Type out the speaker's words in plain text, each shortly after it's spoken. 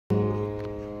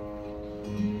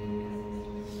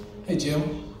Hey, Jim.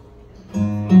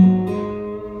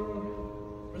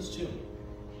 Where's Jim?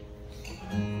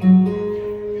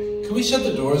 Can we shut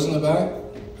the doors in the back?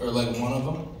 Or like one of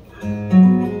them?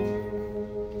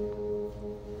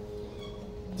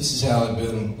 This is how I've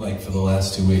been like for the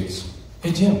last 2 weeks.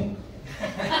 Hey, Jim.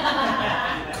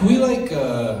 Can we like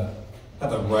have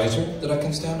a riser that I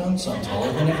can stand on so I'm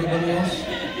taller than everybody else?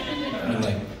 I mean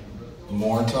like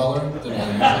more taller than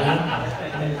I usually am?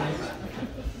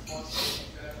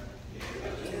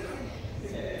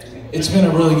 It's been a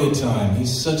really good time.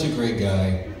 He's such a great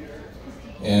guy.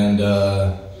 And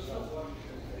yeah,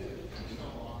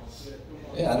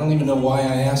 I don't even know why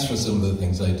I asked for some of the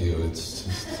things I do. It's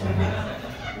just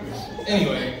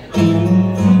anyway.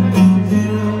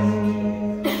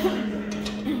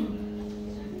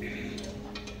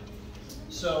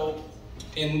 So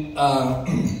in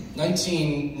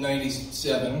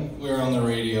 1997, we were on the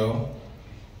radio.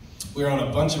 We were on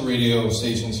a bunch of radio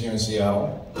stations here in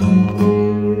Seattle.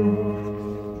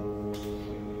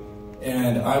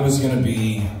 And I was gonna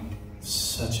be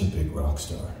such a big rock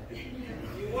star.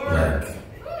 Like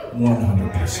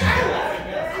 100%.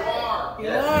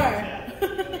 You are.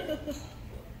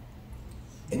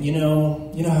 And you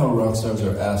know how rock stars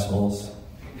are assholes?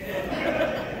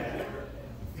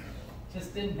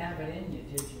 Just didn't have it in you,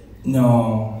 did you?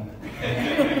 No.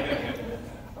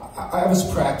 I was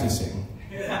practicing.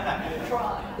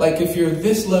 Try. Like if you're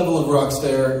this level of rock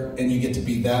star and you get to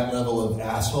be that level of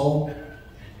asshole,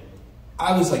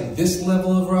 I was like this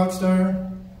level of rock star,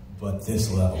 but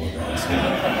this level of asshole.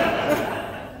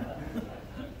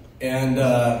 And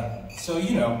so,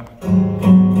 you know.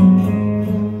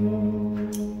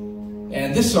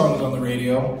 And this song was on the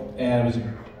radio, and it was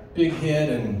a big hit,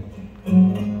 and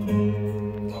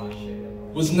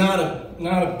was not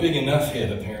a big enough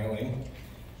hit apparently.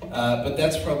 But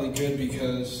that's probably good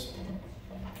because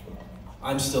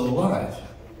I'm still alive.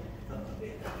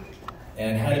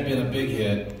 And had it been a big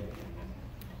hit,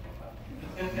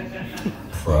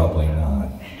 probably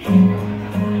not.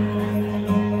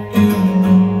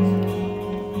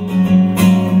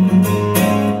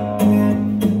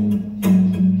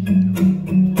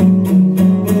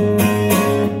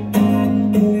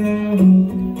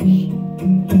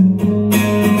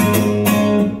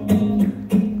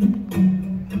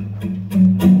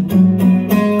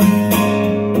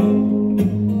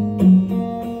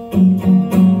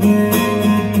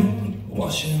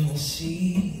 Washing the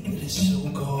sea that is so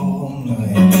cold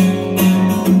night.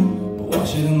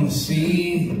 Washing in the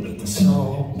sea, let the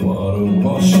salt water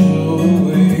wash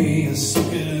away.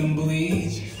 Soak it in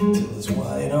bleach till it's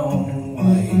white on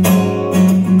white.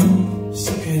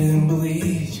 Soak it in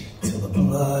bleach till the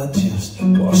blood just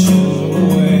washes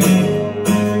away.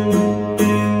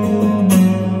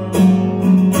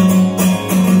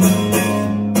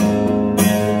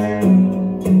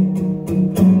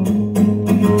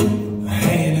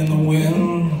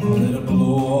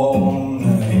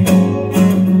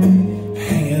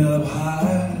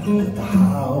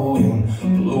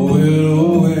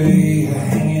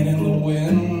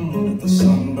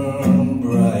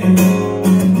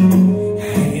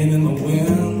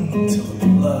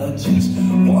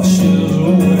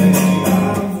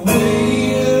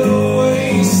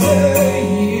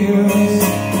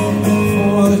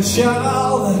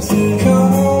 Child that's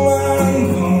come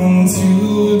and gone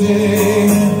today.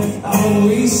 I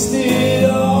wasted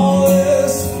all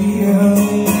this fear.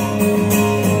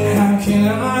 How can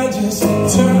I just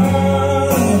turn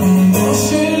and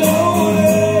wash it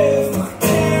away? If I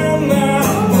can, I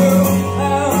will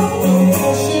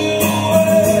wash it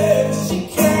away. If she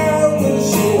can, then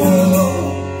she will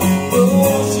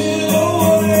wash it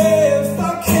away. If I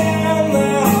can, I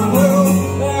will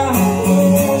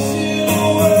wash it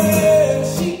away.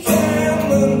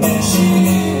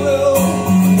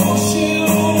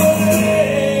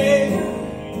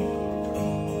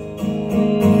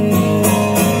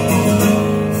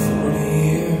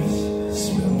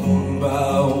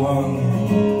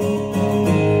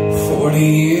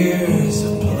 Years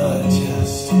of blood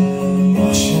just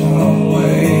washing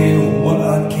away what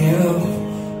I'd give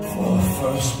for a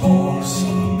firstborn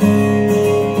son.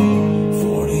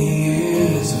 40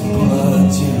 years of blood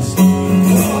just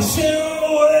washing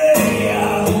away. I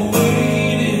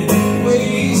waited,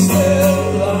 wasted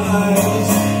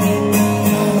lives.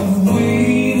 I've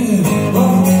waited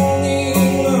long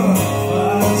enough, I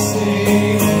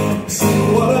say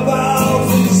what about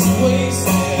this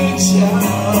wasted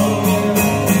child?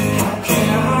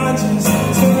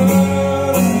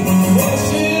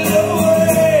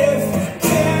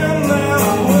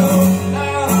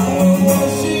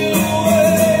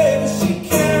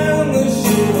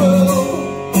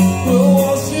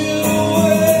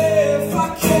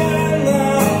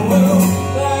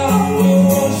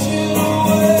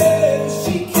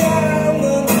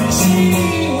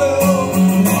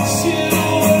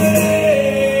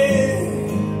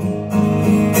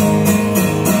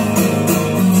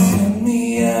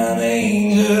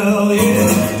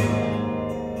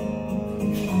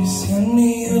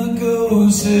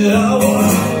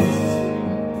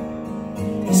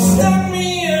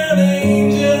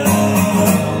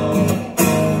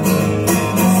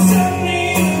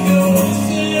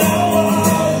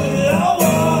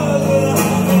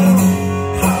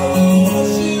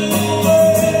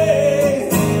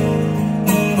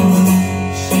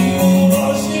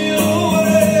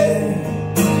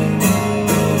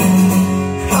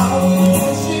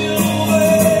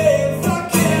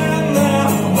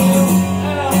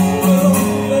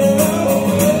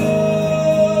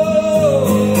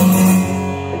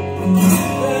 Thank you.